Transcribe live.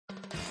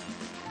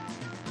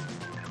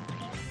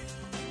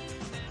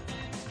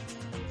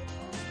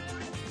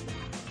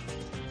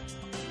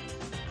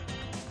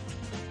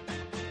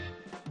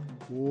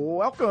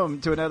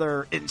Welcome to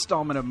another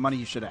installment of Money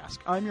You Should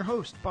Ask. I'm your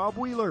host, Bob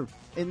Wheeler.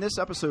 In this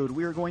episode,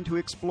 we are going to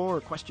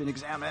explore, question,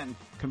 examine,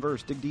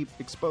 converse, dig deep,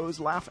 expose,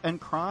 laugh, and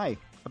cry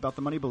about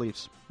the money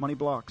beliefs, money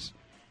blocks,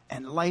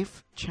 and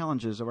life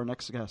challenges of our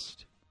next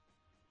guest,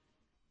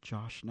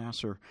 Josh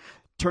Nasar.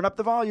 Turn up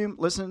the volume,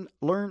 listen,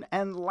 learn,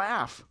 and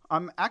laugh.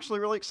 I'm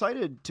actually really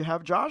excited to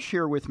have Josh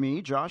here with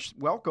me. Josh,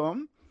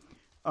 welcome.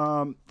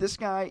 This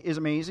guy is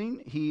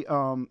amazing.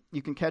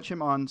 You can catch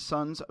him on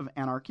Sons of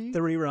Anarchy. The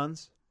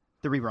reruns.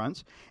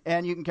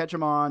 And you can catch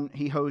him on,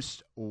 he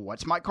hosts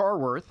What's My Car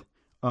Worth?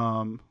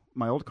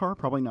 My old car,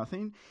 probably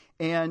nothing.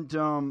 And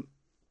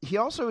he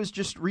also is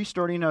just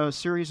restarting a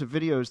series of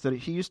videos that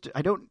he used to,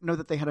 I don't know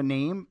that they had a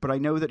name, but I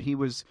know that he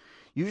was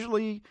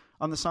usually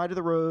on the side of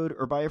the road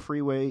or by a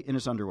freeway in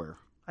his underwear.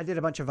 I did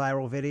a bunch of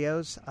viral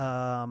videos.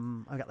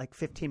 I got like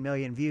 15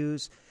 million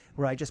views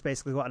where I just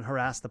basically go out and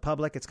harass the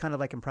public. It's kind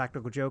of like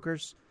Impractical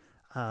Jokers.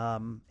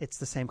 It's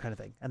the same kind of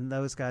thing. And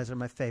those guys are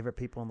my favorite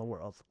people in the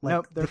world. Like,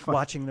 nope, they're fun.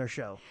 Watching their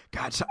show.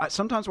 God,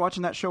 sometimes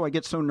watching that show, I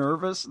get so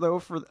nervous,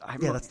 though.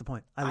 Yeah, that's the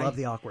point. I love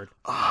the awkward.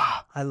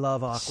 I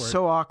love awkward.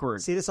 So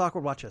awkward. See this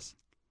awkward? Watch this.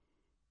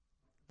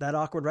 That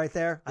awkward right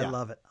there? Yeah. I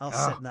love it. I'll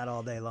sit in that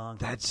all day long.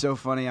 That's so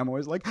funny. I'm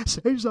always like,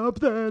 say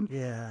something.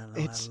 Yeah.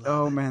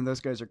 Man, those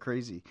guys are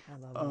crazy. I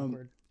love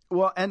awkward.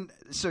 Well, and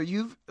so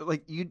you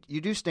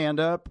do stand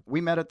up.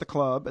 We met at the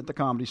club at the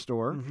Comedy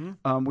Store.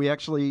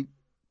 Mm-hmm.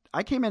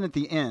 I came in at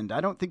the end.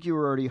 I don't think you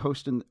were already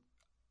hosting.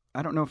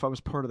 I don't know if I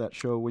was part of that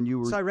show when you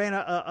were. So I ran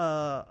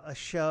a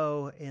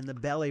show in the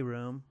Belly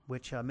Room,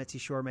 which Mitzi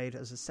Shore made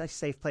as a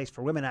safe place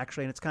for women,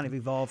 actually, and it's kind of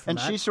evolved from and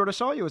that. she sort of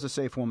saw you as a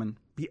safe woman.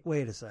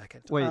 Wait a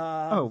second. Wait.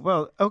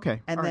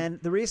 Okay. And then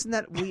the reason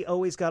that we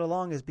always got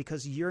along is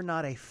because you're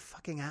not a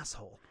fucking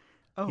asshole.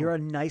 Oh. You're a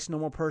nice,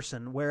 normal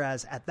person,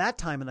 whereas at that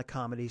time in the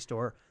Comedy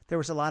Store, there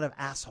was a lot of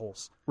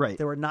assholes. Right.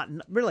 There were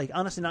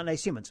honestly not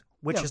nice humans,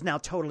 which has now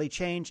totally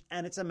changed,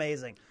 and it's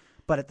amazing.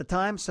 But at the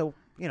time,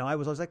 I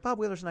was always like, Bob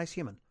Wheeler's a nice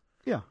human.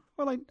 Yeah.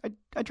 Well,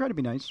 I try to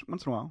be nice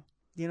once in a while.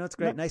 You know, it's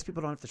great. Yep. Nice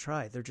people don't have to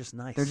try. They're just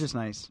nice. They're just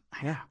nice.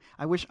 Yeah.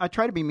 I wish I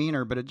try to be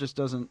meaner, but it just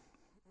doesn't.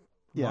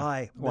 Yeah.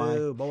 Why?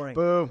 Boo, boring.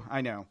 Boo.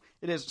 I know.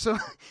 It is. So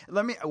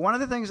one of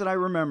the things that I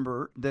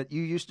remember that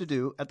you used to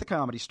do at the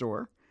Comedy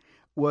Store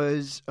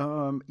was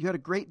you had a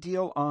great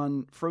deal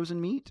on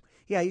frozen meat.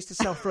 Yeah, I used to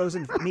sell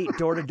frozen meat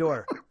door to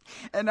door.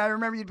 And I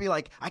remember you'd be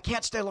like, I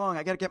can't stay long.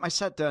 I got to get my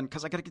set done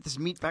because I got to get this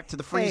meat back to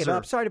the freezer. Hey,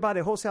 I'm sorry to buy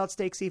the wholesale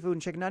steak, seafood,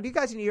 and chicken. Now, do you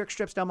guys eat New York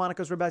strips,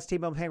 Delmonico's, ribeyes,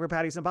 T-bone, hamburger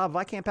patties, and Bob? If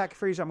I can't pack a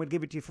freezer, I'm going to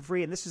give it to you for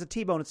free. And this is a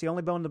T-bone. It's the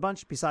only bone in the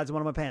bunch besides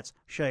one of my pants.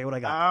 Show you what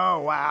I got.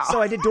 Oh, wow.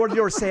 So I did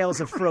door-to-door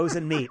sales of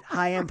frozen meat.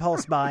 High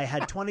impulse buy.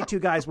 Had 22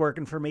 guys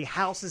working for me.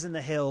 Houses in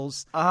the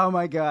hills. Oh,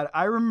 my God.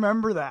 I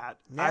remember that.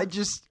 Yeah.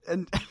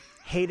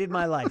 Hated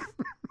my life.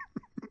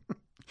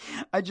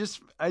 I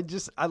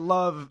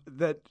love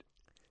that.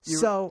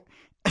 So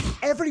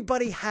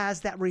everybody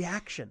has that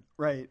reaction.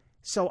 Right.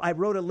 So I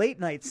wrote a late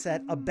night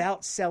set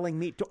about selling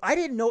meat. I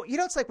didn't know,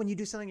 it's like when you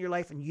do something in your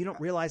life and you don't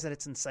realize that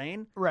it's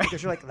insane. Right.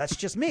 Because you're like, that's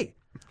just me.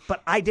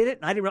 But I did it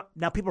and I didn't.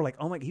 Now people are like,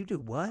 oh my, you do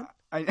what?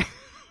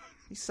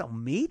 You sell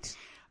meat?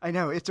 I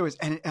know. It's always,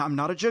 and I'm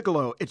not a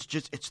gigolo.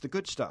 It's the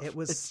good stuff. It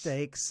was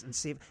steaks and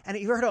seafood. And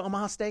you heard of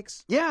Omaha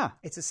Steaks? Yeah.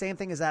 It's the same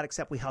thing as that,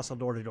 except we hustle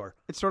door to door.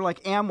 It's sort of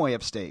like Amway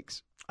of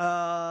steaks.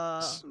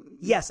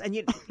 Yes. And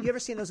you ever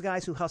seen those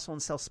guys who hustle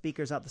and sell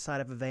speakers out the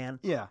side of a van?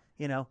 Yeah.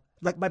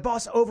 Like my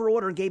boss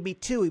overordered and gave me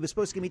 2. He was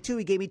supposed to give me 2.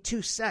 He gave me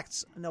 2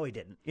 sets. No, he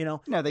didn't.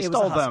 No, they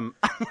stole them.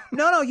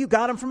 No, you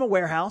got them from a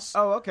warehouse.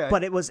 Oh, okay.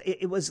 But it was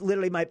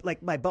literally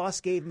my boss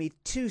gave me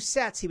 2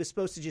 sets. He was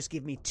supposed to just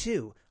give me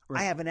 2.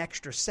 Right. I have an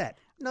extra set.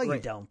 No, you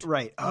don't.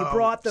 Right. You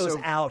brought those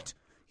out.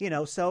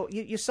 So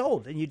you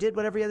sold and you did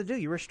whatever you had to do.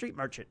 You were a street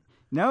merchant.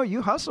 No,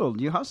 you hustled.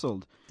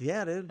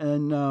 Yeah, dude.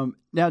 And now,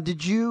 when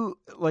did you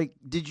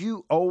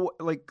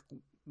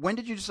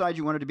decide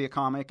you wanted to be a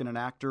comic and an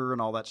actor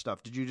and all that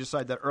stuff? Did you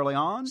decide that early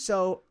on?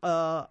 So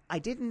I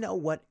didn't know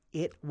what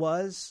it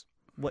was,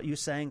 what you're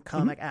saying,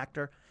 comic,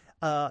 actor.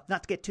 Not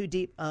to get too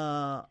deep,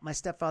 my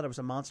stepfather was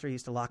a monster. He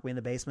used to lock me in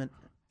the basement.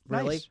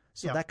 Really? Nice.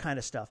 So yeah. That kind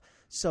of stuff.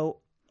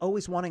 So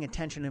always wanting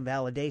attention and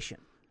validation.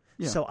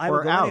 Yeah. So I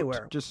would go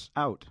anywhere. Just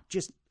out.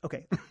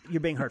 Okay,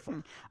 you're being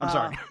hurtful. I'm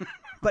sorry.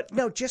 But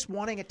no, just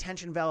wanting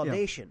attention,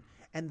 validation.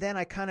 Yeah. And then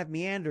I kind of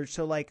meandered.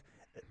 So like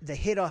the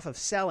hit off of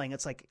selling,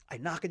 it's like I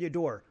knock on your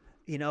door.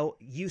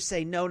 You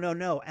say no,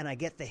 and I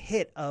get the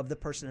hit of the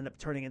person end up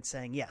turning and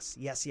saying yes.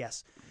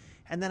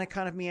 And then I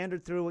kind of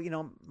meandered through,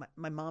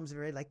 my mom's a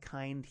very like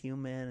kind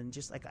human and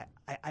just like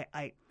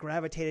I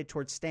gravitated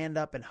towards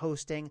stand-up and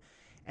hosting.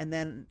 And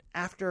then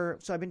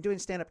so I've been doing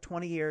stand-up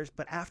 20 years,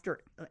 but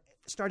after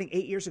starting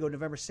 8 years ago,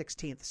 November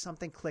 16th,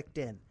 something clicked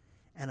in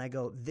and I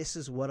go, this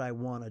is what I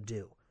want to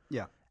do.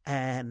 Yeah.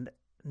 And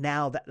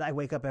now that I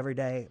wake up every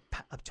day,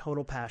 a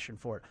total passion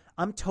for it.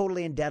 I'm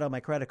totally in debt on my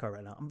credit card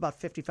right now. I'm about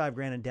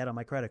 $55,000 in debt on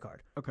my credit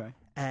card. Okay.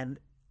 And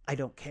I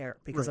don't care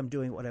because I'm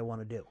doing what I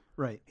want to do.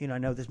 Right. I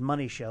know this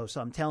money show,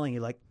 so I'm telling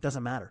you,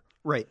 doesn't matter.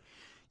 Right.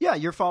 Yeah,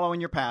 you're following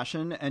your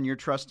passion and you're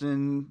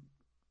trusting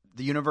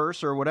the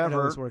universe or whatever. It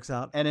always works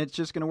out. And it's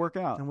just going to work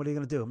out. And what are you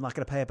going to do? I'm not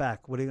going to pay it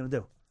back. What are you going to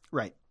do?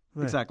 Right.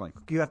 Exactly.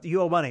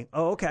 You owe money.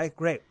 Oh, okay,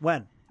 great.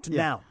 When?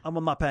 Now.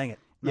 I'm not paying it.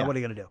 Now, what are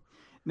you going to do?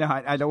 No,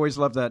 I'd always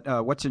love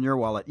that. What's in your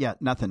wallet? Yeah,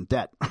 nothing.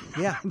 Debt.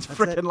 Yeah. It's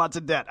freaking lots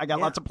of debt. I got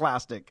lots of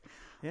plastic.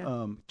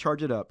 Yeah.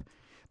 Charge it up.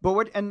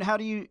 But how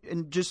do you,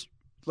 and just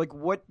like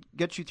what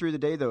gets you through the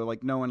day though?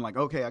 Like knowing like,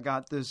 okay, I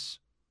got this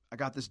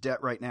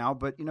debt right now,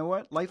 but you know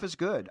what? Life is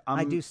good.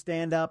 I do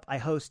stand up. I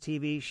host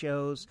TV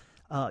shows.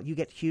 You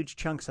get huge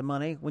chunks of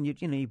money when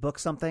you book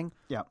something.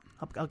 Yeah.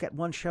 I'll get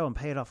one show and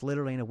pay it off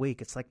literally in a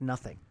week. It's like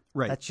nothing.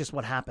 Right. That's just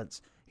what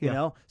happens, you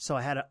know? So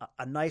I had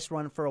a nice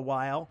run for a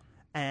while,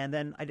 and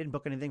then I didn't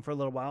book anything for a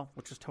little while,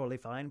 which was totally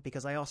fine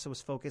because I also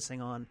was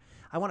focusing on,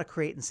 I want to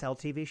create and sell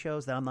TV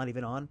shows that I'm not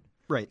even on.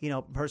 Right. You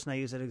know, person I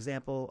use as an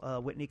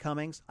example, Whitney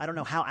Cummings. I don't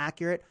know how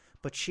accurate,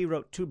 but she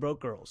wrote Two Broke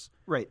Girls.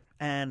 Right.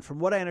 And from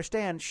what I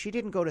understand, she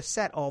didn't go to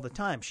set all the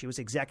time. She was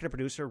executive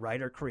producer,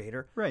 writer,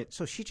 creator. Right.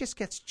 So she just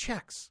gets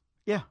checks.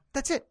 Yeah.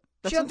 That's it.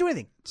 She doesn't do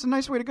anything. It's a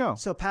nice way to go.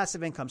 So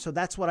passive income. So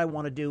that's what I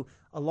want to do.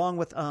 Along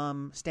with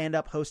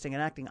stand-up, hosting,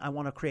 and acting, I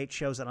want to create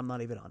shows that I'm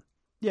not even on.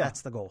 Yeah.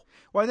 That's the goal.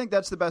 Well, I think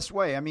that's the best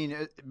way. I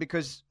mean,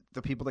 because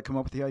the people that come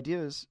up with the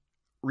ideas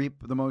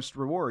reap the most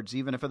rewards,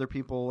 even if other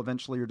people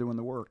eventually are doing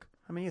the work.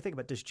 I mean, you think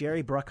about it. Does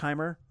Jerry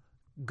Bruckheimer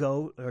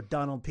or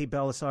Donald P.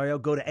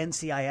 Belisario go to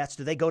NCIS?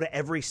 Do they go to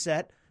every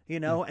set,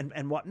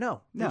 and what?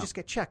 No. They just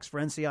get checks for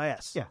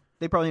NCIS. Yeah.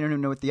 They probably don't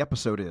even know what the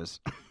episode is.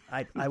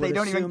 I they would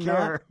don't even assume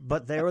care. not,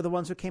 but they were the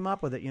ones who came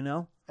up with it,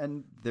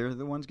 And they're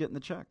the ones getting the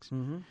checks.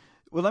 Mm-hmm.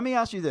 Well, let me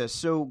ask you this.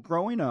 So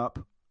growing up,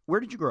 where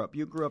did you grow up?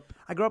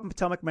 I grew up in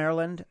Potomac,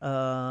 Maryland.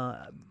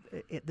 The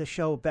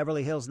show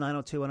Beverly Hills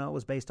 90210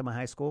 was based on my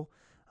high school.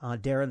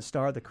 Darren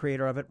Star, the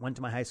creator of it, went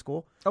to my high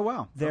school. Oh,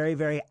 wow. Very,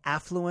 very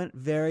affluent,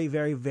 very,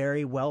 very,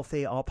 very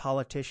wealthy, all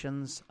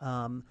politicians.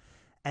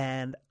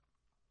 And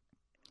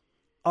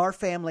our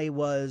family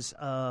was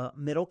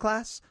middle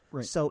class.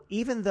 Right. So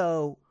even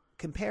though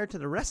compared to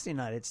the rest of the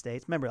United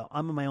States, remember,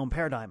 I'm in my own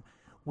paradigm,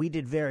 we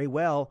did very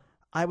well.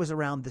 I was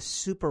around the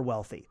super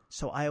wealthy,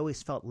 so I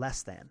always felt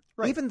less than.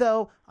 Right. Even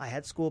though I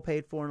had school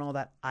paid for and all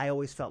that, I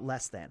always felt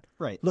less than.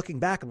 Right. Looking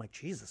back, I'm like,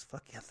 Jesus,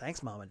 fuck yeah,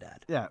 thanks, Mom and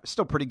Dad. Yeah,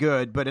 still pretty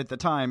good, but at the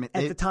time...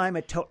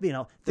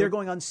 they're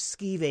going on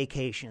ski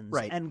vacations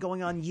right. and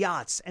going on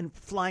yachts and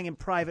flying in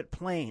private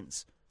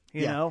planes,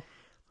 you know?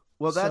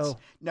 Well,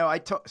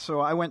 so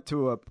I went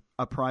to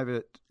a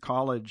private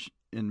college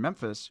in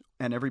Memphis,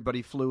 and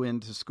everybody flew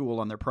into school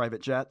on their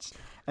private jets,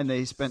 and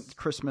they spent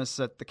Christmas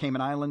at the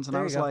Cayman Islands, and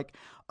I was like,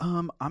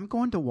 I'm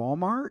going to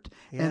Walmart,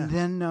 and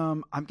then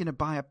I'm going to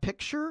buy a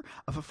picture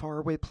of a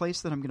faraway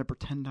place that I'm going to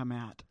pretend I'm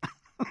at.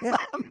 Yeah.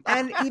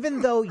 And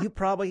even though you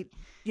probably,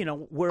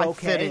 were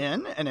okay. I fit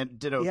in, and it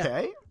did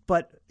okay. Yeah.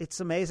 But it's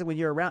amazing when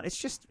you're around.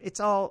 It's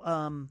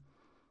all,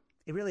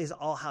 it really is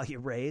all how you're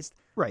raised.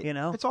 Right.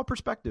 It's all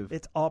perspective.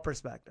 It's all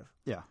perspective.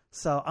 Yeah.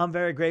 So I'm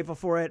very grateful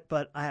for it,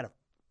 but I had a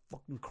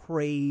fucking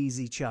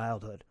crazy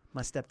childhood.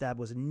 My stepdad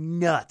was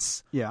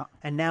nuts. Yeah.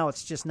 And now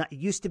it's just not, it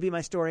used to be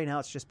my story. Now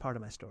it's just part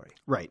of my story.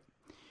 Right.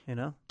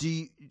 Do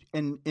you,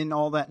 in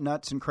all that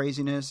nuts and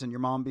craziness and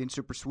your mom being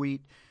super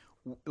sweet,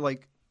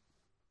 like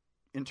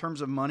in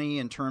terms of money,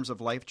 in terms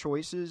of life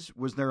choices,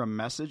 was there a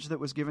message that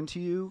was given to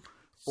you?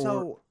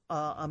 So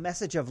a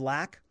message of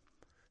lack.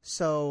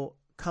 So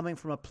coming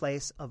from a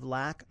place of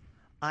lack,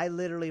 I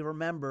literally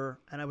remember,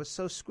 and I was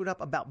so screwed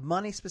up about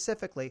money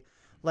specifically.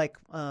 Like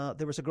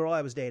there was a girl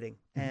I was dating,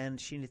 and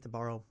she needed to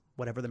borrow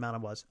whatever the amount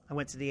it was. I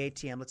went to the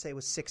ATM. Let's say it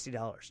was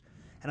 $60,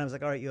 and I was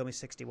like, "All right, you owe me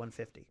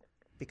 $61.50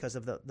 because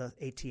of the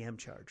ATM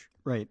charge."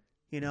 Right.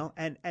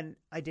 And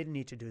I didn't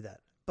need to do that,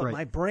 but right.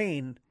 my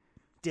brain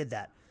did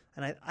that,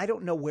 and I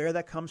don't know where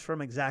that comes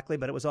from exactly,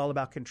 but it was all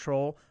about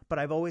control. But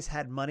I've always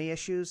had money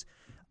issues.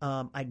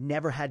 I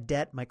never had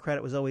debt. My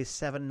credit was always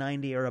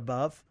 790 or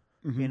above.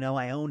 Mm-hmm.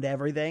 I owned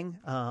everything.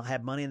 I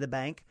had money in the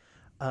bank.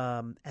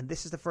 And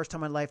this is the first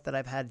time in my life that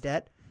I've had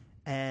debt,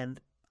 and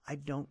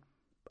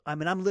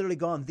I'm literally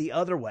gone the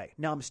other way.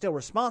 Now I'm still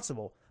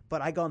responsible,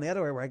 but I gone the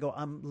other way where I go,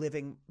 I'm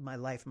living my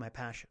life, my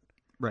passion.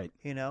 Right.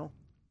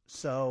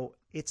 So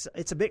it's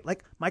a big,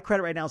 like my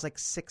credit right now is like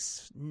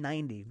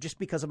 690 just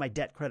because of my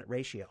debt credit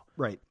ratio.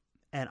 Right.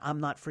 And I'm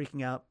not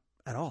freaking out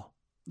at all.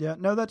 Yeah,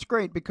 no, that's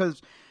great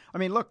because,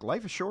 look,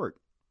 life is short,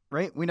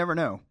 right? We never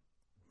know.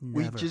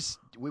 Never.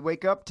 We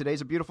wake up,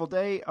 today's a beautiful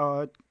day.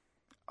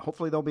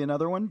 Hopefully there'll be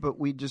another one, but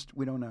we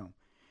don't know.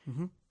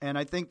 Mm-hmm. And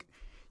I think,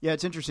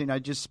 it's interesting. I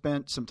just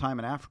spent some time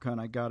in Africa, and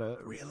I got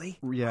Really?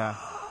 Yeah.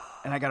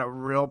 And I got a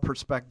real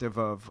perspective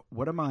of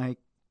what am I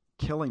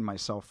killing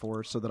myself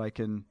for so that I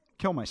can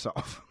kill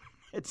myself?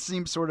 It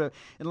seems sort of,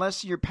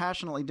 unless you're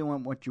passionately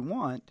doing what you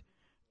want,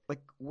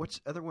 like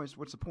otherwise,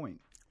 what's the point?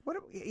 I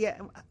don't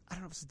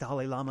know if it's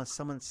Dalai Lama.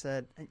 Someone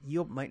said,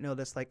 you might know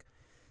this, like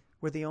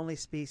we're the only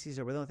species,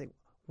 or we're the only thing.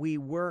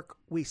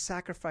 We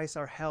sacrifice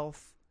our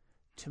health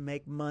to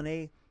make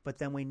money, but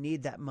then we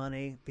need that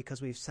money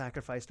because we've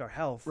sacrificed our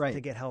health to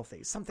get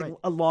healthy. Something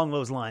along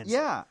those lines.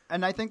 Yeah,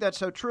 and I think that's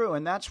so true.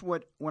 And that's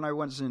when I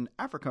was in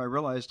Africa, I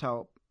realized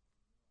how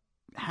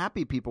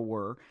happy people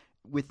were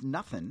with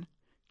nothing.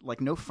 Like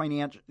no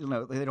financial,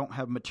 they don't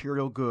have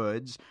material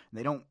goods.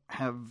 They don't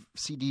have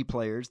CD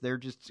players. They're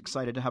just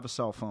excited to have a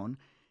cell phone,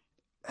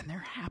 and they're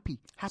happy.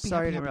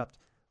 Sorry to interrupt.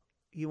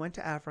 You went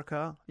to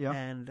Africa, yeah.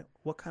 And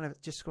what kind of?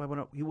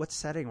 What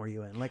setting were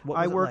you in? Like what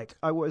was it like?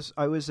 I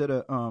was at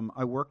a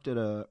I worked at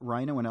a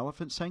rhino and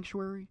elephant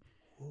sanctuary.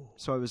 Ooh.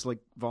 So I was like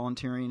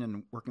volunteering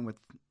and working with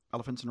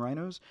elephants and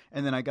rhinos,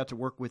 and then I got to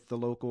work with the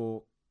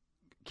local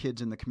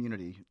kids in the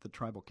community, the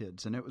tribal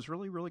kids, and it was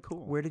really, really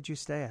cool. Where did you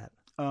stay at?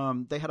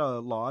 They had a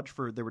lodge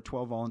there were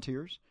 12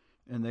 volunteers,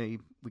 and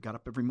we got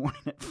up every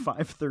morning at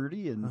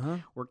 5:30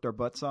 and worked our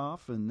butts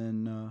off, and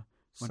then.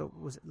 So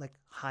was it like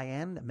high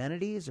end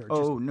amenities or?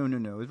 Oh no!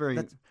 It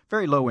was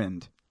very low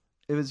end.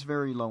 It was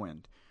very low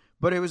end,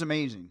 but it was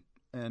amazing,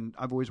 and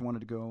I've always wanted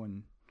to go.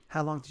 And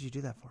how long did you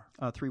do that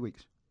for? 3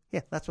 weeks.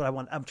 Yeah, that's what I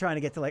want. I'm trying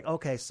to get to like,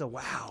 okay, so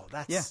wow,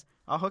 that's... Yeah,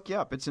 I'll hook you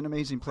up. It's an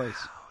amazing place.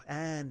 Wow.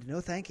 And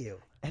no thank you.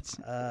 It's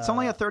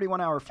only a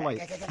 31-hour flight.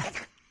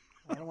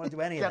 I don't want to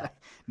do any of that.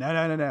 No. I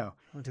don't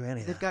want to do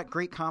any of that. They've got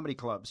great comedy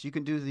clubs. You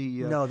can do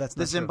the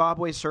the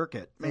Zimbabwe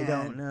circuit. They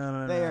don't.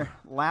 No. They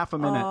laugh a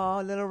minute.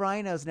 Oh, little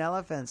rhinos and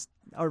elephants.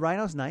 Are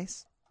rhinos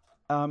nice?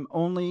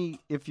 Only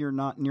if you're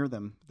not near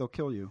them. They'll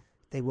kill you.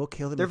 They will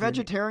kill them. They're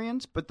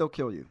vegetarians, but they'll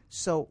kill you.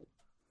 So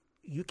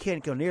you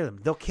can't go near them.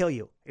 They'll kill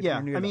you if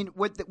you're near them. mean,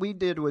 what we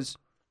did was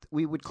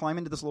we would climb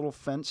into this little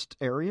fenced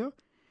area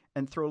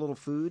and throw a little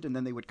food, and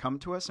then they would come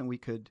to us, and we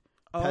could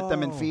pet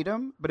them and feed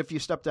them. But if you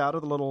stepped out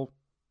of the little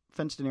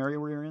fenced-in area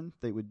we were in,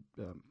 they would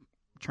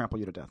trample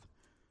you to death.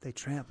 They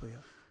trample you.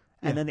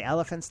 And then the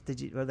elephants,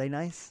 were they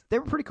nice? They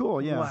were pretty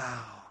cool, yeah.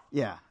 Wow.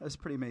 Yeah, it was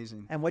pretty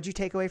amazing. And what'd you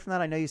take away from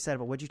that? I know you said it,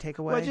 but what'd you take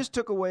away? Well, I just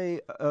took away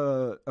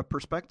a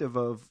perspective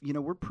of,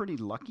 we're pretty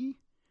lucky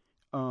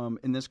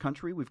in this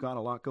country. We've got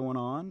a lot going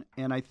on.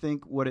 And I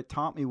think what it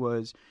taught me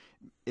was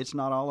it's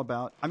not all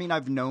about,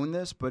 I've known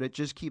this, but it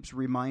just keeps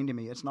reminding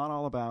me it's not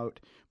all about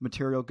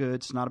material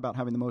goods. It's not about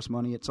having the most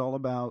money. It's all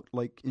about,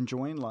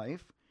 enjoying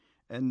life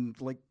and,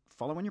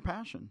 following your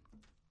passion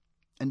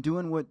and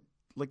doing what,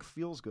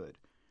 feels good.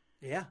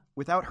 Yeah.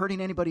 Without hurting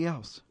anybody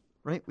else,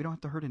 right? We don't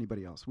have to hurt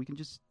anybody else. We can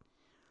just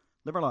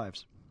live our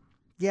lives.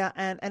 Yeah,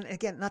 and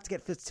again, not to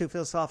get too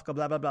philosophical,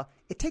 blah, blah, blah.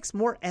 It takes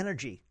more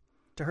energy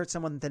to hurt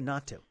someone than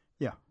not to.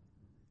 Yeah.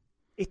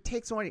 It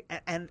takes more.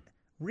 And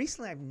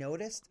recently I've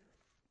noticed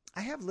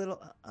I have let's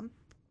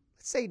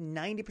say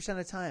 90% of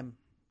the time,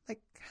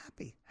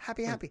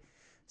 happy.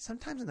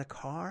 Sometimes in the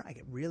car, I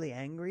get really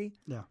angry.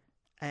 Yeah.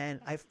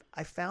 And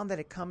I found that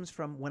it comes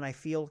from when I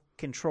feel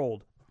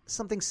controlled.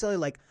 Something silly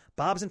like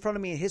Bob's in front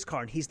of me in his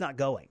car and he's not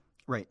going.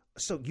 Right.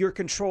 So you're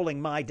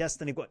controlling my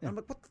destiny. Yeah. I'm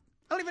like, what?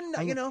 I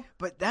don't even know,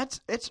 But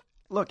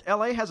look,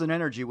 LA has an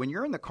energy. When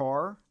you're in the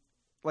car,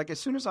 as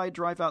soon as I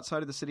drive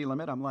outside of the city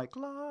limit, I'm like,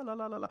 la, la,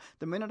 la, la, la.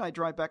 The minute I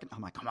drive back,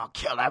 I'm like, I'm going to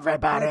kill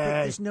everybody. But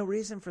there's no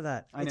reason for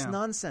that. It's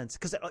nonsense.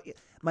 Because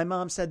my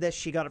mom said this.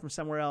 She got it from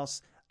somewhere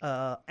else.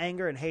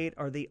 Anger and hate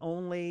are the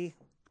only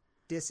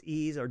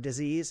disease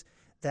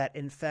that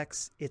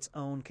infects its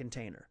own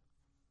container.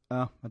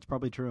 Oh, that's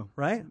probably true.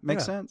 Right?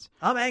 Makes sense.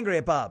 I'm angry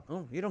at Bob.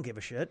 Oh, you don't give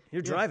a shit.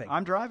 You're driving.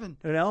 I'm driving.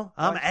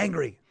 I'm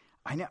angry.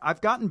 I know. I've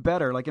gotten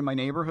better. In my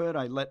neighborhood,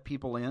 I let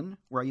people in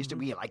where I used to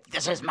be like,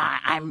 this is now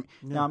I'm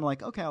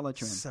like, okay, I'll let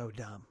you in. So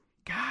dumb.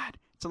 God,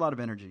 it's a lot of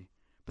energy.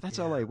 But that's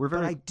LA.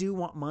 But I do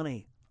want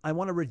money. I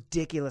want a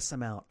ridiculous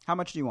amount. How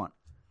much do you want?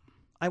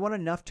 I want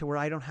enough to where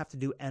I don't have to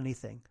do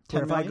anything.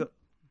 10 million?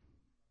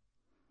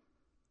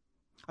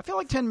 I feel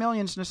like 10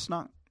 million is just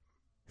not...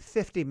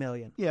 50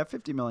 million. Yeah,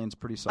 50 million is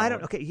pretty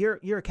solid. Okay,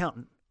 you're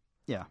accountant.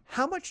 Yeah.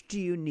 How much do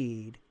you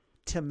need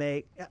to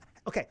make...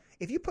 Okay,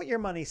 if you put your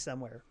money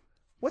somewhere,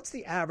 what's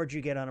the average you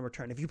get on a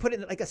return? If you put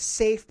it in a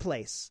safe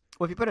place...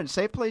 Well, if you put it in a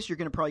safe place, you're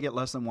going to probably get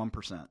less than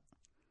 1%.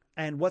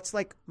 And what's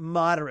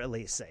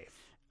moderately safe?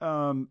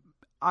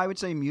 I would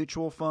say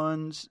mutual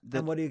funds.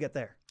 And what do you get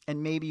there?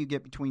 And maybe you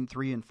get between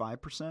 3 and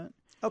 5%.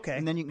 Okay.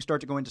 And then you can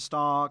start to go into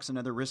stocks and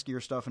other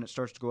riskier stuff, and it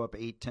starts to go up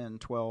 8, 10,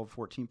 12,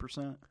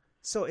 14%.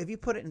 So if you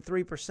put it in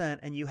 3%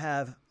 and you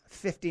have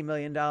 $50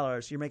 million,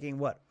 you're making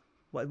what?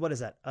 What is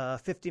that?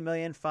 50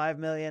 million, 5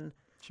 million?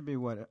 Should be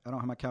what? I don't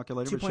have my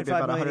calculator.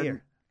 2.5 million a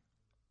year.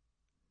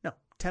 No,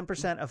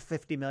 10% of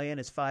 50 million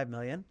is 5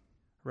 million,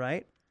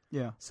 right?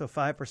 Yeah. So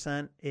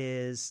 5%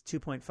 is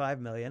 2.5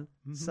 million.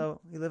 Mm-hmm.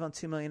 So you live on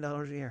 $2 million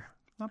a year.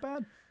 Not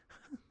bad.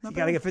 You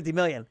got to get 50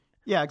 million.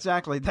 Yeah,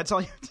 exactly. That's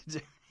all you have to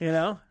do.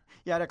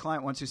 Yeah, I had a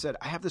client once who said,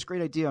 I have this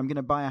great idea. I'm going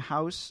to buy a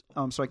house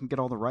so I can get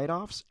all the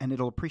write-offs, and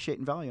it'll appreciate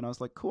in value. And I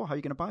was like, cool, how are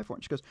you going to buy for it?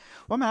 And she goes,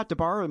 well, I'm going to have to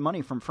borrow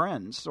money from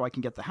friends so I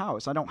can get the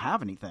house. I don't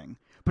have anything.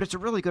 But it's a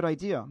really good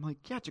idea. I'm like,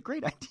 yeah, it's a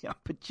great idea,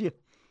 but you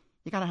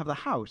got to have the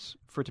house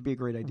for it to be a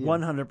great idea.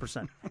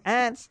 100%.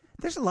 And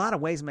there's a lot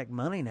of ways to make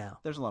money now.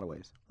 There's a lot of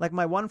ways. Like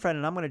my one friend,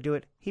 and I'm going to do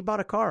it, he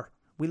bought a car.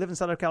 We live in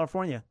Southern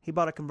California. He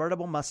bought a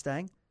convertible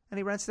Mustang, and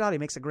he rents it out. He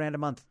makes $1,000 a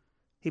month.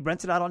 He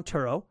rents it out on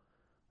Turo.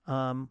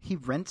 He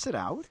rents it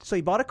out? So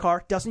he bought a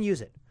car, doesn't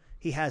use it.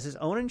 He has his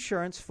own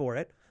insurance for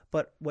it.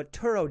 But what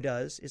Turo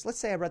does is, let's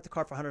say I rent the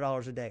car for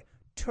 $100 a day.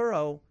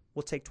 Turo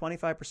will take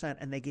 25%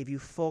 and they give you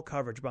full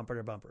coverage bumper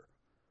to bumper.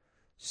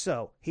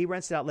 So he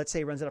rents it out. Let's say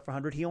he rents it out for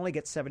 100. He only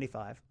gets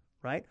 75,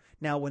 right?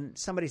 Now, when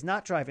somebody's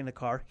not driving the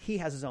car, he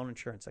has his own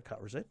insurance that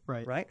covers it,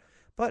 right?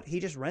 But he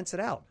just rents it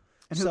out.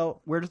 And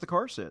where does the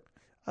car sit?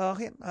 I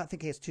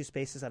think he has 2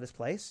 spaces at his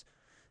place.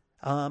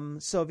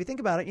 So if you think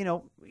about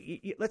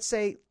it, let's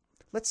say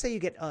you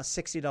get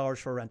 $60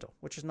 for a rental,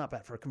 which is not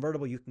bad. For a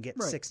convertible, you can get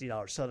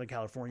 $60, Southern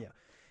California.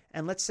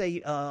 And let's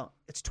say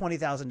it's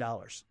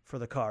 $20,000 for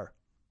the car.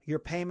 Your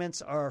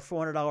payments are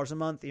 $400 a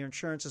month. Your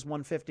insurance is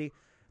 $150.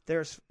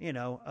 There's,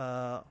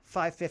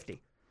 $550.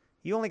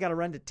 You only got to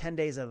rent it 10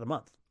 days out of the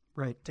month.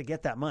 Right. To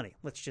get that money.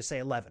 Let's just say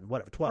 11,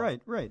 whatever,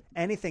 12. Right.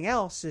 Anything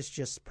else is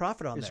just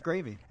profit on there. It's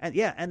gravy. And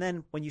and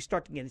then when you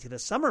start to get into the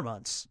summer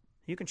months,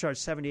 you can charge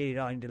 $70,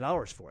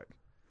 $80 for it.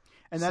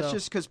 And that's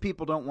just because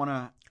people don't want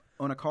to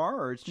own a car,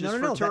 or it's just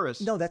for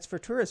tourists? That's for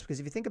tourists, because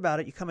if you think about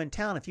it, you come in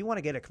town, if you want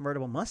to get a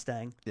convertible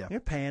Mustang, you're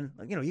paying,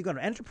 you go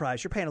to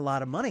Enterprise, you're paying a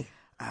lot of money.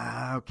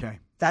 Okay.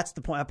 That's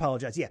the point. I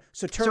apologize. Yeah.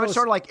 So it's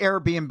sort of like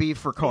Airbnb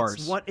for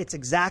cars. It's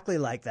exactly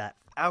like that.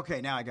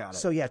 Okay, now I got it.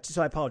 So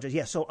I apologize.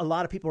 Yeah, so a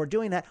lot of people are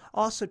doing that.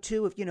 Also,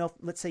 too, if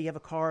let's say you have a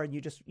car and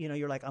you just,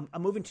 you're like,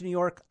 I'm moving to New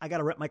York, I got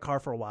to rent my car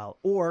for a while.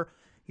 Or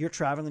you're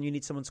traveling and you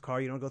need someone's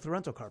car, you don't go to the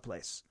rental car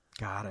place.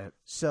 Got it.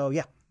 So,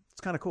 yeah,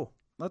 it's kind of cool.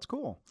 That's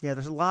cool. Yeah,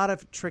 there's a lot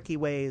of tricky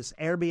ways.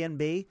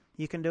 Airbnb,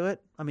 you can do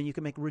it. I mean, you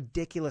can make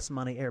ridiculous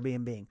money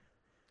Airbnb-ing.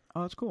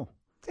 Oh, that's cool.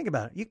 Think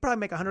about it. You could probably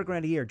make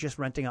 $100,000 a year just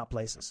renting out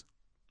places.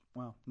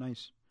 Wow,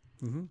 nice.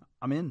 Mm-hmm.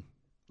 I'm in.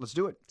 Let's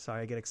do it.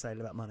 Sorry, I get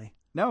excited about money.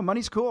 No,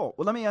 money's cool.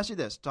 Well, let me ask you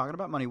this. Talking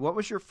about money, what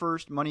was your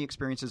first money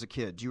experience as a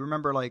kid? Do you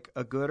remember like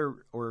a good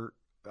or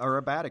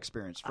a bad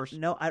experience? First?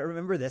 No, I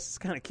remember this. It's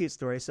kind of a cute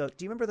story. So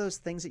do you remember those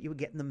things that you would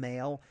get in the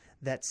mail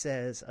that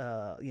says,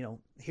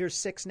 here's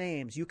 6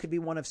 names. You could be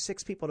one of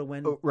 6 people to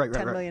win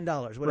 $10 million,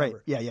 whatever. Right.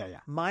 Yeah.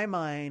 My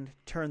mind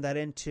turned that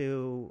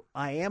into,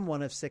 I am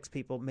one of 6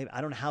 people. Maybe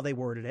I don't know how they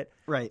worded it.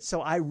 Right.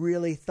 So I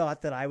really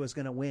thought that I was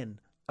going to win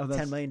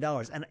 $10 million.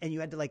 And you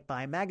had to like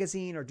buy a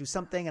magazine or do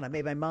something. And I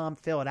made my mom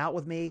fill it out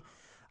with me.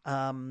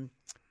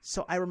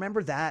 So I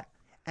remember that.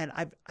 And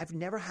I've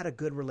never had a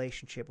good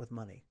relationship with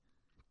money.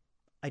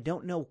 I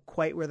don't know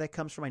quite where that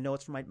comes from. I know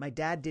it's from my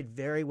dad did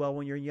very well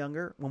when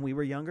we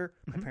were younger.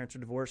 My parents were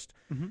divorced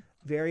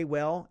very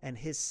well. And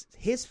his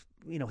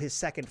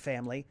second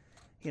family,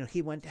 he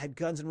had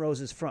Guns N'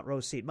 Roses front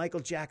row seat,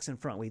 Michael Jackson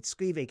front. We had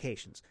ski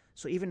vacations.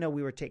 So even though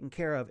we were taken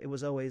care of, it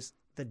was always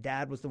the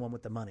dad was the one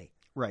with the money.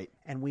 Right.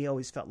 And we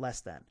always felt less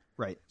than.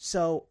 Right.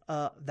 So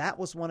that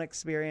was one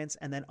experience.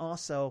 And then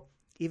also,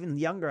 even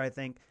younger, I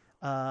think,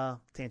 to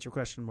answer your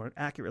question more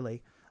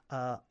accurately,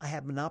 I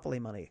had Monopoly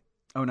money.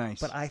 Oh, nice.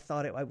 But I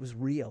thought it was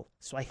real.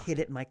 So I hid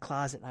it in my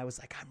closet, and I was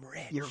like, I'm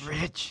rich. You're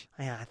rich.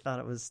 Yeah, I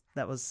thought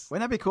that was...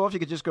 Wouldn't that be cool if you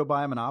could just go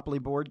buy a Monopoly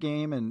board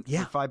game and for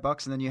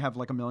 $5 and then you have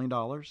like $1 million?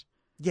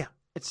 Yeah.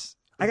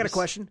 I got a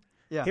question.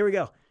 Yeah. Here we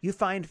go. You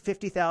find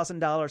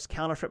 $50,000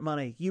 counterfeit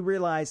money. You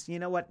realize, you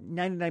know what?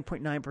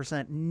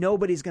 99.9%,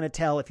 nobody's going to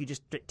tell if you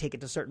just take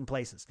it to certain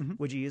places. Mm-hmm.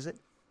 Would you use it?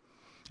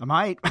 I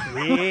might.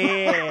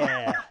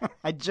 Yeah.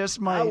 I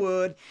just might. I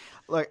would.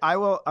 Look, I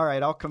will. All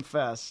right, I'll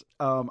confess.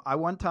 I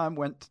one time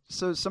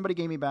so somebody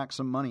gave me back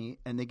some money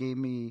and they gave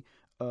me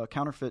a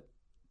counterfeit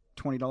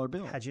 $20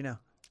 bill. How'd you know?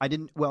 I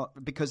didn't. Well,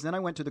 because then I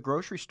went to the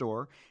grocery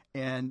store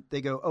and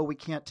they go, "Oh, we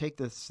can't take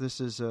this. This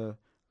is a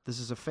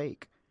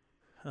fake.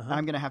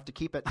 I'm going to have to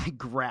keep it." I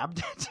grabbed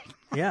it.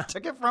 Yeah.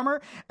 Took it from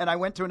her and I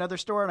went to another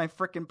store and I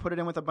frickin' put it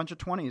in with a bunch of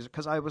 20s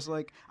because I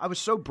was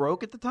so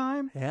broke at the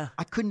time. Yeah.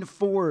 I couldn't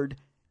afford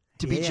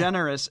to be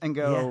generous and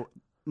go,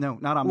 no,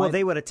 not on my... Well,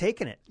 they would have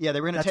taken it. Yeah,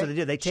 they were going to take it. That's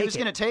what they did. She was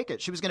going to take it.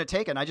 She was going to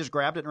take it, and I just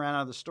grabbed it and ran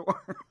out of the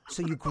store.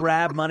 So you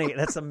grab money.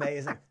 That's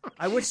amazing.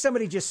 I wish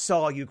somebody just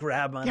saw you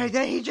grab money.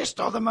 Yeah, he just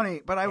stole the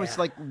money. But I was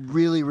like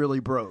really, really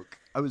broke.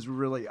 I was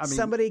really...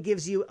 somebody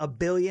gives you $1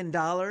 billion,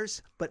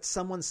 but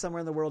someone somewhere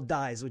in the world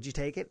dies. Would you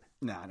take it?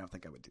 No, I don't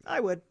think I would do that. I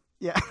would.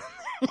 Yeah.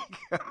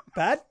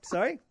 Bad?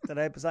 Sorry?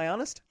 Was I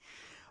honest?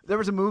 There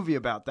was a movie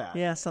about that.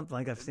 Yeah, something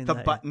like I've seen the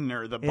that. Button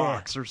or the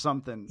box or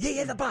something.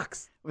 Yeah, the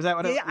box. Was that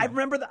what it was? Yeah, I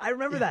remember that. I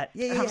remember that.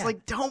 Yeah. I was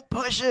like, don't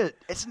push it.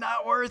 It's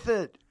not worth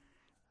it.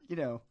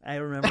 I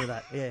remember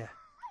that. Yeah.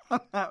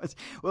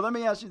 Well, let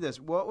me ask you this.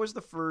 What was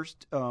the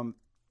first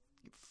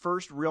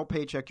real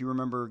paycheck you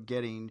remember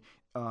getting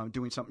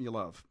doing something you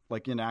love,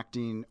 like in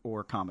acting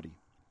or comedy?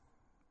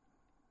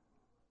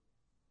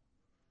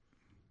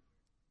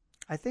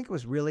 I think it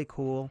was really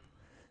cool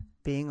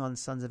being on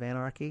Sons of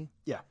Anarchy.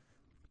 Yeah.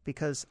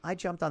 Because I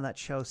jumped on that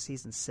show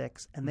season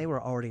 6, and they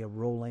were already a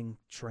rolling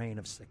train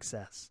of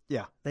success.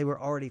 Yeah. They were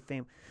already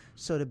famous.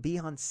 So to be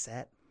on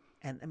set,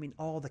 and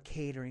all the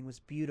catering was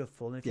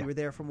beautiful. And if you were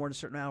there for more than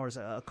certain hours,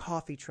 a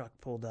coffee truck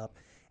pulled up,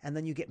 and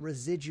then you get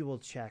residual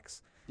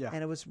checks. Yeah.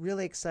 And it was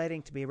really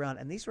exciting to be around.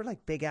 And these were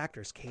like big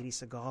actors, Katie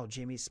Seagal,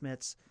 Jimmy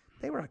Smits.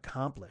 They were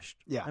accomplished.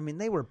 Yeah. I mean,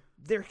 they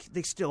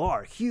still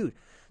are huge.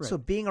 Right. So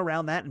being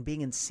around that and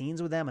being in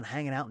scenes with them and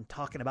hanging out and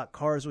talking about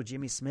cars with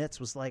Jimmy Smits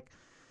was like,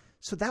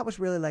 so that was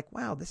really like,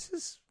 wow, this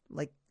is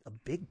like a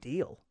big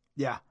deal.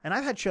 Yeah. And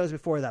I've had shows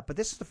before that, but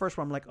this is the first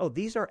one I'm like, oh,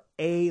 these are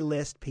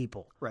A-list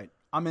people. Right.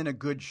 I'm in a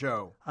good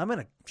show.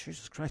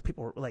 Jesus Christ,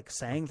 people were like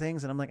saying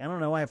things, and I'm like, I don't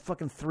know, I have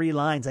fucking 3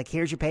 lines. Like,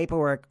 here's your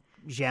paperwork,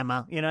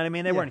 Gemma. You know what I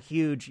mean? They weren't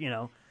huge, you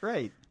know.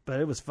 Right. But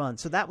it was fun.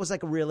 So that was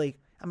like a really,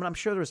 I mean, I'm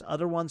sure there was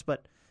other ones,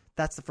 but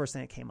that's the first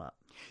thing that came up.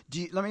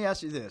 Let me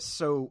ask you this.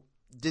 So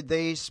did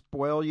they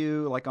spoil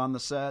you like on the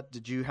set?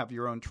 Did you have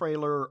your own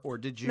trailer or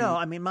did you? No,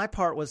 I mean, my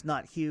part was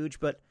not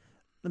huge, but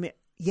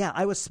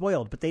I was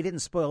spoiled, but they didn't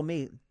spoil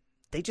me.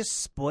 They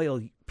just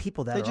spoil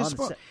people that are on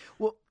the set.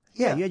 Well,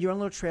 yeah, you had your own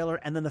little trailer,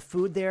 and then the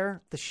food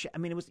there. I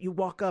mean, it was, you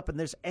walk up and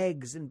there's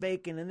eggs and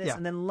bacon and this,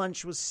 and then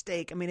lunch was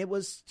steak. I mean,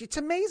 it's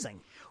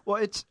amazing.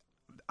 Well,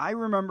 I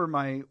remember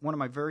one of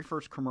my very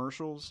first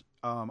commercials.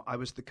 I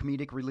was the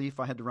comedic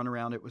relief. I had to run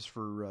around. It was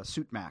for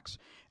Suit Max,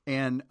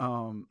 and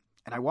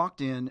I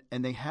walked in,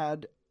 and they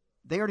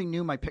already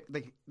knew my pick.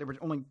 There were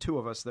only 2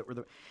 of us that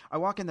were I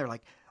walk in there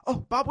like, oh,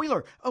 Bob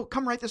Wheeler, oh,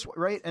 come right this way,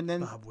 right? And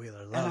then Bob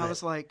Wheeler, I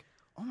was like,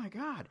 oh my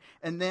God.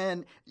 And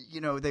then,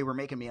 they were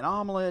making me an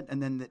omelet,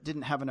 and then it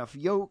didn't have enough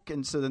yolk,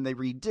 and so then they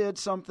redid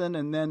something,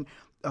 and then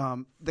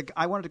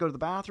I wanted to go to the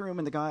bathroom,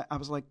 and the guy, I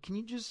was like, can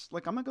you just,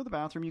 like, I'm going to go to the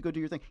bathroom, you go do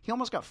your thing. He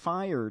almost got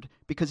fired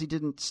because he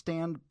didn't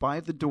stand by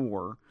the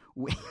door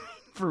waiting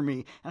for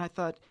me. And I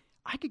thought,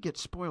 I could get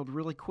spoiled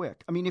really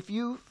quick. I mean, if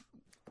you're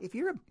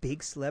a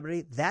big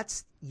celebrity,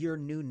 that's your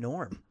new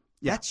norm.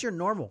 Yeah. That's your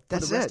normal for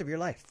the rest of your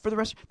life. For the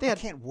rest, I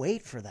can't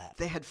wait for that.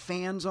 They had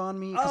fans on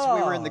me because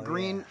we were in the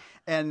green,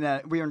 and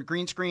we were in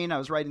green screen. I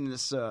was riding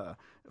this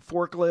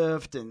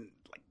forklift, and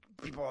like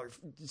people are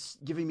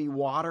just giving me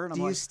water. And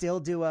do you still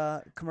do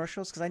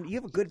commercials? Because you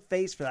have a good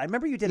face for that. I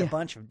remember you did a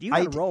bunch of them. You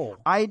got a roll.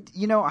 I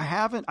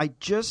haven't. I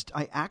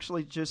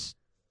actually just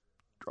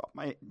dropped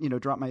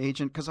my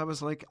agent because I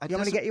was like, you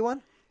want me to get you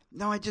one?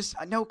 No,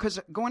 because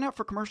going out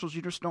for commercials,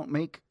 you just don't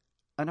make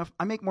enough.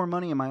 I make more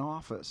money in my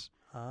office.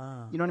 You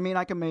know what I mean?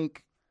 I can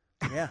make.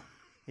 Yeah.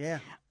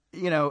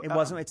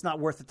 It's not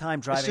worth the time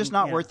driving. It's just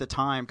not worth the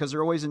time because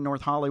they're always in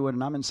North Hollywood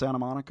and I'm in Santa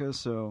Monica.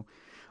 So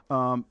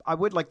I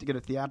would like to get a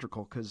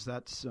theatrical because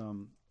that's.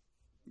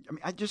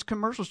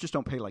 Commercials just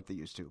don't pay like they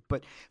used to.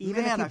 But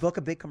even if you book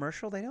a big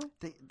commercial, they don't.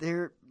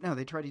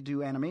 They try to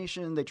do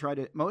animation.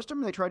 Most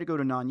of them try to go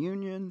to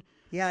non-union.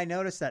 Yeah, I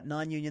noticed that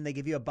non-union. They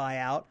give you a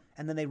buyout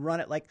and then they run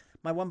it like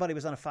my one buddy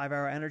was on a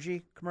 5-hour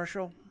Energy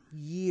commercial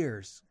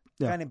years.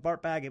 A guy named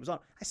Bart Baggett was on.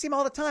 I see him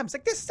all the time. It's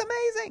like, this is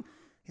amazing.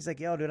 He's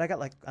like, yo, dude, I got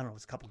like, I don't know,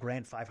 it's a couple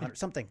grand, 500,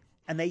 something.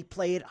 And they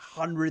play it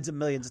hundreds of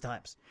millions of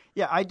times.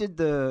 Yeah, I did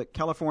the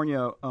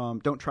California,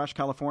 Don't Trash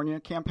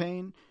California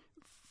campaign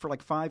for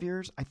like 5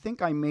 years. I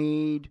think I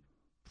made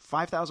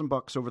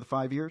 $5,000 over the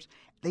 5 years.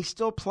 They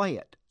still play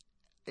it,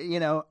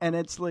 and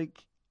it's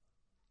like,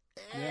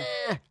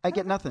 I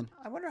get nothing.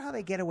 I wonder how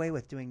they get away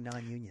with doing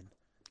non-union.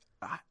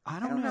 I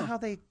don't know how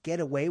they get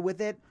away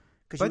with it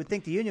because you would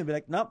think the union would be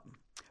like, nope.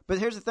 But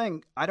here's the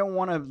thing. I don't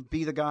want to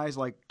be the guys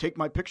like, take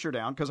my picture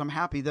down because I'm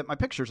happy that my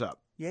picture's up.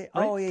 Yeah. Right?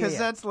 Oh, yeah. Because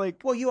that's like...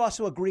 Well, you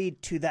also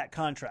agreed to that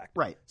contract.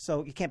 Right.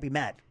 So you can't be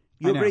mad.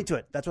 You agreed to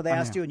it. That's what they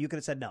asked you, and you could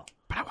have said no.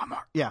 But I want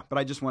more. Yeah, but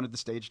I just wanted the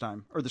stage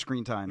time or the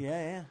screen time.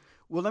 Yeah.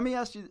 Well, let me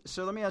ask you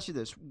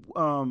this.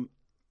 No.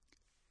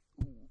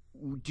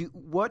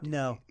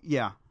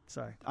 Yeah.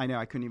 Sorry. I know.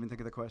 I couldn't even think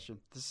of the question.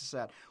 This is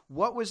sad.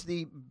 What was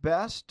the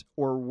best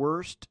or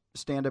worst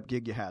stand-up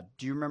gig you had?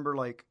 Do you remember,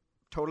 like,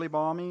 totally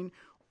bombing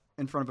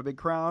in front of a big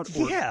crowd?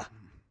 Yeah.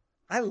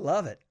 I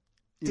love it.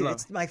 Dude,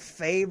 it's my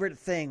favorite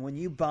thing. When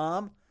you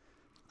bomb,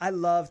 I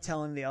love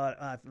telling the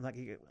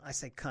audience, I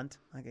say cunt.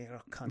 I go,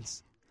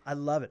 cunts. I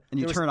love it.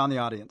 And turn on the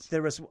audience.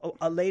 There was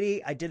a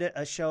lady, I did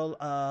a show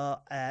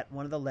at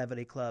one of the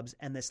levity clubs,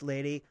 and this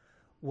lady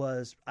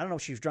was, I don't know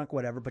if she was drunk or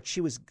whatever, but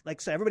she was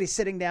like, so everybody's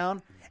sitting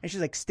down, and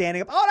she's like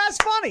standing up, oh,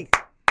 that's funny.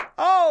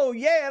 Oh,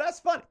 yeah, that's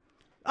funny.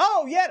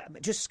 Oh, yeah.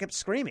 Just kept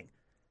screaming.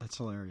 That's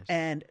hilarious.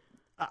 And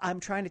I'm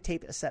trying to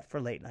tape a set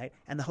for late night,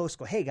 and the host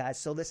go, hey, guys,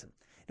 so listen.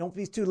 Don't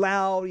be too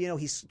loud.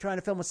 He's trying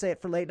to film a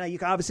set for late night. You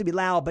can obviously be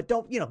loud, but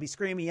don't, be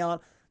screaming,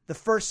 yelling. The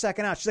first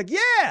second out, she's like,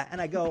 yeah.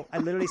 And I go, I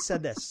literally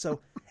said this. So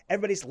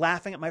everybody's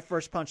laughing at my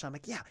first punch. I'm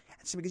like, yeah.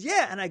 And somebody goes,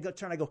 yeah. And I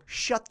go,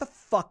 shut the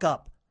fuck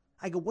up.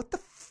 I go, what the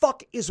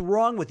fuck is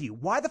wrong with you?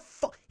 Why the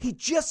fuck? I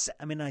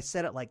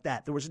said it like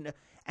that.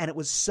 And it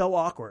was so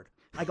awkward.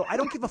 I go, I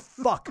don't give a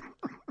fuck.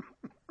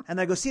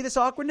 And I go, see this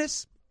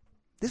awkwardness?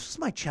 This was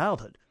my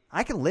childhood.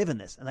 I can live in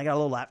this. And I got a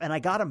little laugh. And I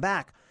got him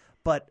back.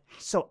 But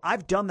so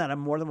I've done that on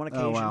more than one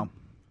occasion,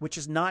 which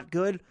is not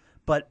good.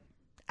 But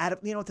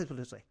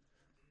this way,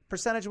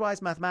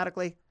 percentage-wise,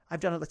 mathematically, I've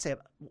done it. Let's say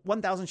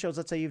 1,000 shows.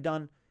 Let's say you've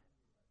done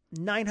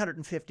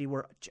 950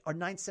 or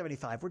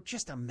 975 were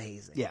just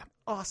amazing. Yeah,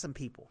 awesome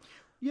people.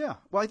 Yeah.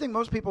 Well, I think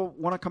most people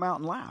want to come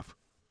out and laugh,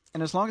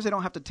 and as long as they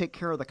don't have to take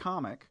care of the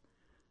comic,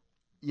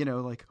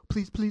 like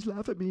please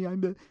laugh at me.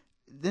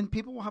 Then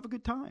people will have a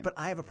good time. But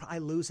I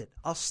lose it.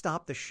 I'll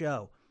stop the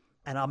show.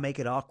 And I'll make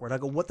it awkward. I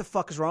go, what the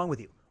fuck is wrong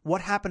with you?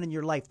 What happened in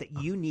your life that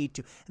you need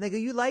to? And they go,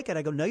 you like it?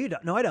 I go, no, you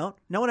don't. No, I don't.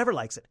 No one ever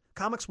likes it.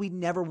 Comics, we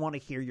never want to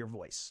hear your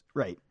voice.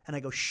 Right. And I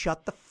go,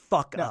 shut the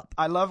fuck up.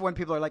 I love when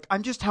people are like,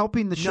 I'm just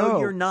helping the show. No,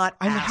 you're not.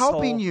 I'm asshole.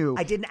 helping you.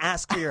 I didn't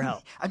ask for your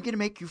help. I'm going to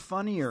make you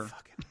funnier.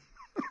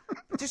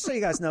 Just so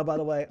you guys know, by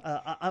the way,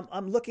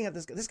 I'm looking at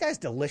this. This guy's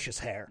delicious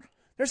hair.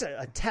 There's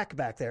a tech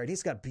back there, and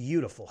he's got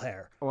beautiful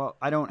hair. Well,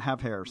 I don't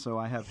have hair, so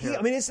I have hair.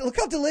 Look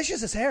how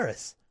delicious his hair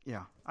is.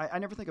 Yeah. I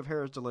never think of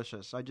hair as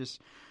delicious.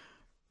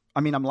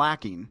 I'm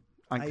lacking.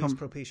 I use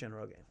Propecia and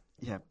Rogaine.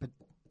 Yeah, but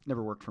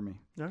never worked for me.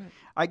 All right.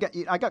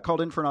 I got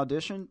called in for an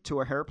audition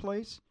to a hair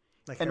place.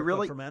 Like and hair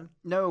really, for men?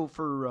 No,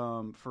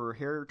 for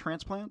hair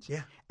transplants.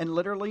 Yeah. And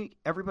literally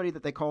everybody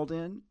that they called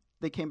in,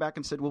 they came back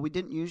and said, well, we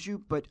didn't use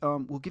you, but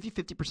we'll give you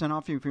 50%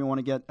 off if you want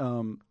to get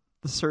the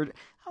surgery.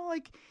 I'm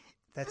like,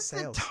 that's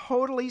sales.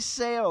 Totally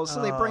sales.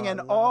 So they bring in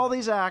all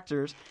these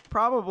actors.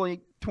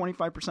 Probably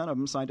 25% of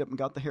them signed up and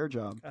got the hair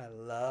job. I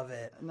love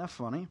it. Isn't that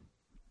funny?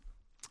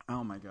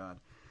 Oh my God.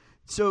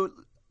 So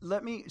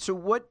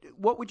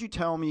what would you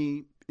tell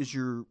me is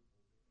your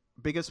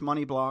biggest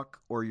money block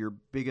or your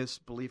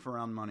biggest belief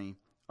around money?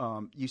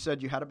 You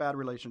said you had a bad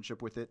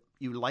relationship with it.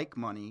 You like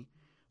money.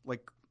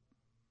 Like,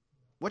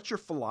 what's your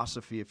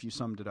philosophy if you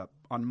summed it up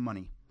on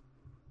money?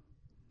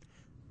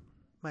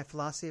 My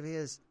philosophy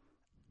is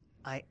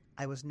I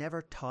was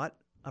never taught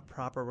a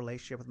proper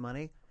relationship with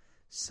money.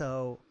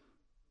 So,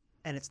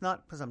 and it's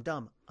not because I'm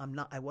dumb.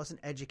 I wasn't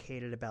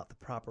educated about the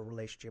proper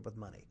relationship with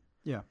money.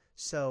 Yeah.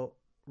 So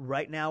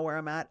right now where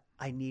I'm at,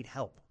 I need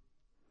help.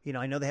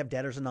 I know they have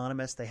Debtors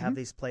Anonymous. They have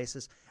these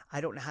places.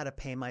 I don't know how to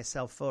pay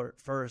myself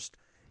first,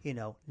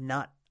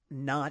 not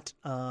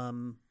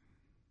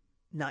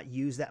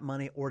use that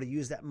money or to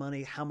use that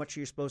money. How much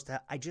are you supposed to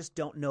have? I just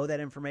don't know that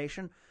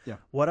information. Yeah.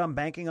 What I'm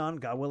banking on,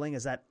 God willing,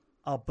 is that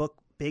I'll book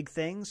big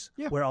things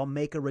where I'll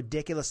make a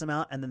ridiculous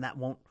amount and then that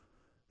won't,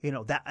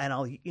 and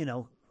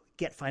I'll,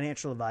 get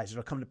financial advisors.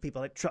 I'll come to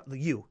people like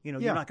you, you're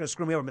not going to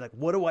screw me over and be like,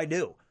 what do I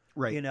do?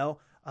 Right.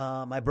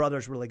 My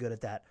brother's really good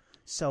at that.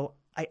 So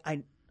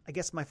I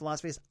guess my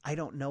philosophy is I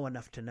don't know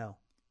enough to know.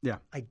 Yeah.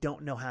 I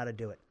don't know how to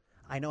do it.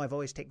 I know I've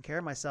always taken care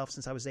of myself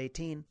since I was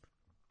 18,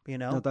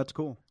 No, that's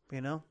cool.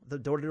 The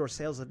door-to-door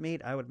sales of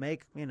meat I would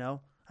make,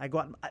 I go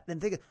out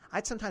and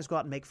I'd sometimes go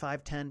out and make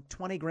 5, 10,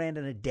 20 grand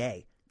in a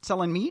day.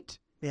 Selling meat?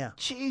 Yeah.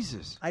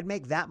 Jesus. I'd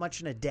make that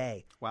much in a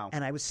day. Wow.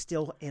 And I was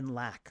still in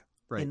lack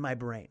in my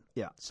brain.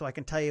 Yeah. So I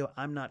can tell you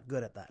I'm not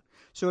good at that.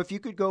 So if you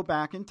could go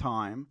back in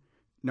time,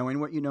 knowing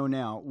what you know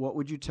now, what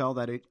would you tell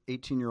that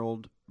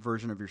 18-year-old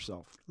version of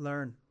yourself?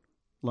 Learn.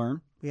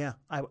 Learn? Yeah.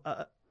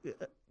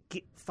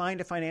 Find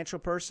a financial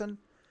person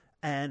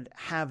and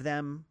have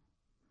them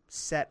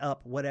set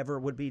up whatever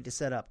would be to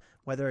set up,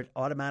 whether it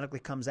automatically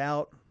comes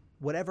out,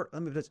 whatever.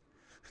 Let me just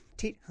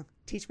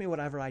teach me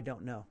whatever I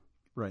don't know.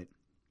 Right.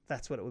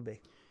 That's what it would be.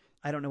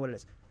 I don't know what it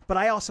is. But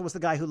I also was the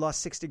guy who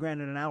lost 60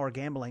 grand in an hour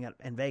gambling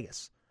in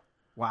Vegas.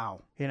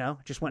 Wow.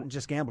 Just went and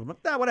just gambled.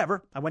 But,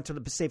 whatever. I went to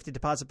the safety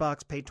deposit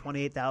box, paid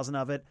 $28,000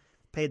 of it,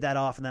 paid that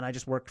off, and then I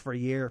just worked for a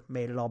year,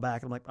 made it all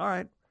back. I'm like, all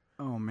right.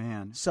 Oh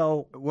man.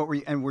 So what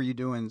were you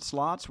doing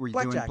slots? Were you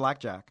doing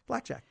blackjack?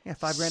 Blackjack. Yeah,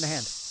 $5 grand a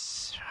hand.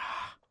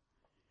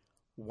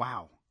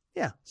 Wow.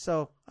 Yeah.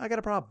 So I got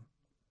a problem.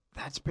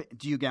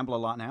 Do you gamble a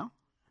lot now?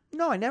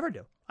 No, I never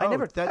do. I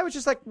was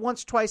just like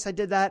once, twice I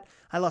did that.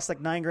 I lost like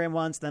 $9 grand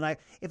once. Then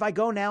if I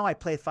go now, I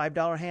play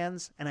 $5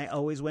 hands and I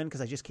always win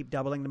because I just keep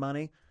doubling the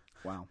money.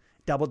 Wow.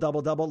 Double,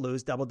 double, double,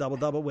 lose, double, double,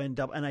 double, win,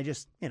 double. And I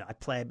just, I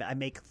play, I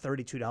make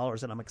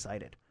 $32 and I'm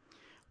excited.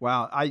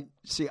 Wow. I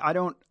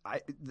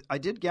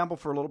did gamble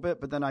for a little bit,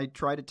 but then I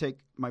try to take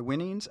my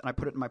winnings and I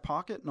put it in my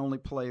pocket and only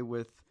play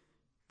with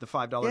the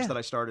 $5 that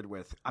I started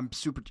with. I'm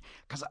super,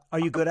 because are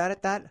you good at it?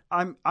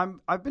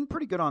 I've been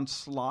pretty good on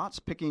slots,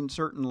 picking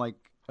certain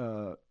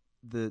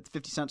the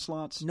 50-cent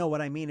slots. No,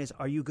 what I mean is,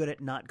 are you good at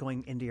not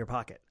going into your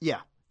pocket? Yeah.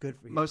 Good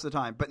for you. Most of the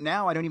time. But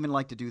now I don't even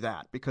like to do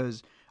that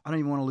because I don't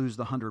even want to lose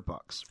the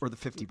 $100 or the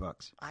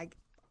 $50.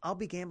 I'll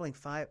be gambling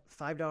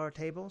 $5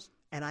 tables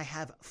and I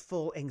have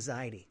full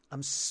anxiety.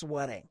 I'm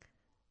sweating.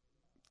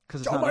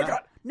 Because oh my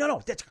God. No.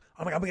 Oh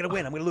my God, I'm going to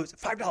win. I'm going to lose.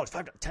 $5,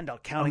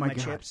 $10, counting my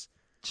chips.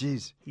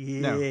 Jeez. Yeah.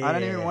 No, I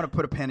don't even want to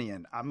put a penny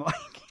in. I'm like,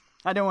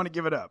 I don't want to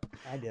give it up.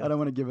 I don't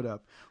want to give it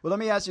up. Well, let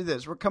me ask you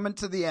this. We're coming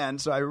to the end,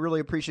 so I really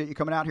appreciate you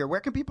coming out here. Where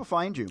can people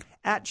find you?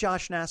 At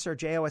Josh Nasar,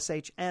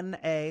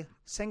 JOSHNA,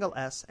 single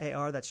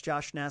SAR. That's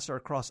Josh Nasar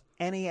across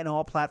any and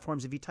all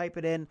platforms. If you type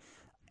it in,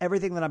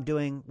 everything that I'm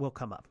doing will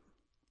come up.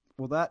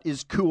 Well, that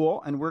is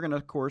cool, and we're going to,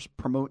 of course,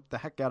 promote the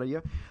heck out of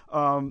you.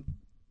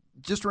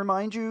 Just to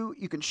remind you,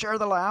 you can share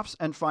the laughs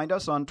and find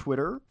us on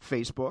Twitter,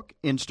 Facebook,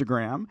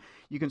 Instagram.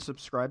 You can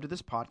subscribe to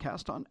this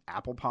podcast on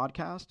Apple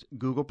Podcast,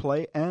 Google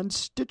Play, and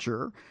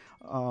Stitcher.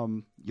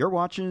 You're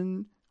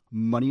watching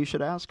Money You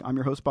Should Ask. I'm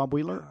your host, Bob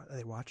Wheeler. Are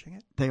they watching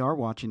it? They are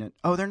watching it.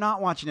 Oh, they're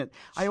not watching it.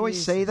 I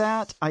always say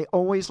that. I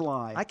always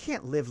lie. I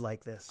can't live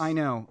like this. I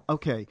know.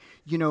 Okay.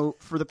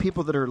 For the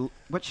people that are,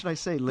 what should I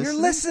say?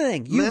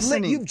 Listening? You're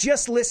listening. You've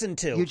just listened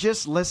to. You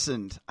just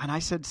listened. And I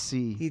said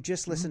see. You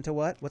just listened to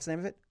what? What's the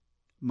name of it?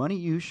 Money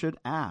You Should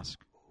Ask.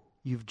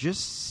 You've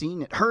just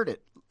seen it, heard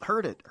it.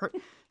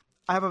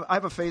 I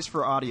have a face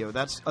for audio.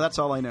 That's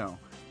all I know.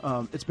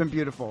 It's been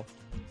beautiful.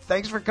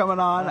 Thanks for coming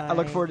on. Bye. I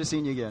look forward to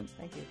seeing you again.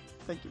 Thank you.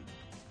 Thank you.